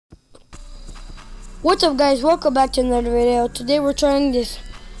What's up, guys? Welcome back to another video. Today we're trying this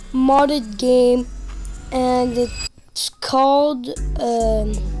modded game, and it's called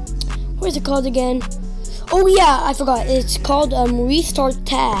what is it called again? Oh yeah, I forgot. It's called Restart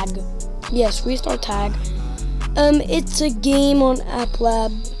Tag. Yes, Restart Tag. It's a game on App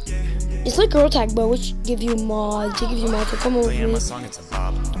Lab. It's like Girl Tag, but which give you mods. It gives you mods. So come over with me.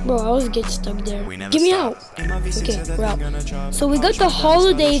 Bro, I always get stuck there. Get me out. Okay, we're out. So we got the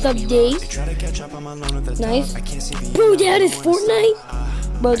holidays update. Nice. Bro, that is Fortnite.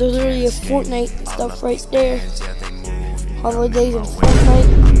 Bro, there's already a Fortnite stuff right there. Holidays and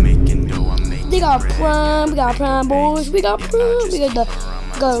Fortnite. They got Prime. We got Prime boys. We got Prime. We got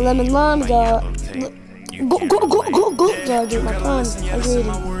Lemon Lime. We got go. Gotta get my Prime.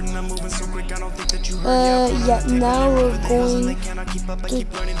 Yeah, now we're going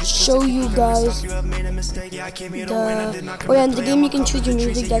to show you guys in the game you can choose your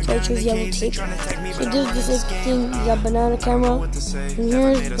music. That's why I chose Yellow Tape. So there's this thing, you got banana camera, and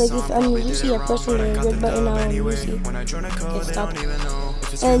here's like this on Lucy. I press on the red button now on Lucy. Okay, stop.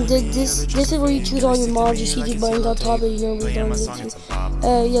 And this is where you choose all your mods. You see the buttons on top, and you know we're done with it.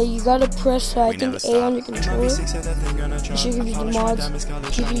 Yeah, you gotta press I think A on your controller. It should give you the mods.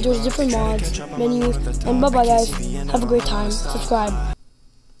 There's different mods, menus, and bye bye guys. Have a great time. Subscribe.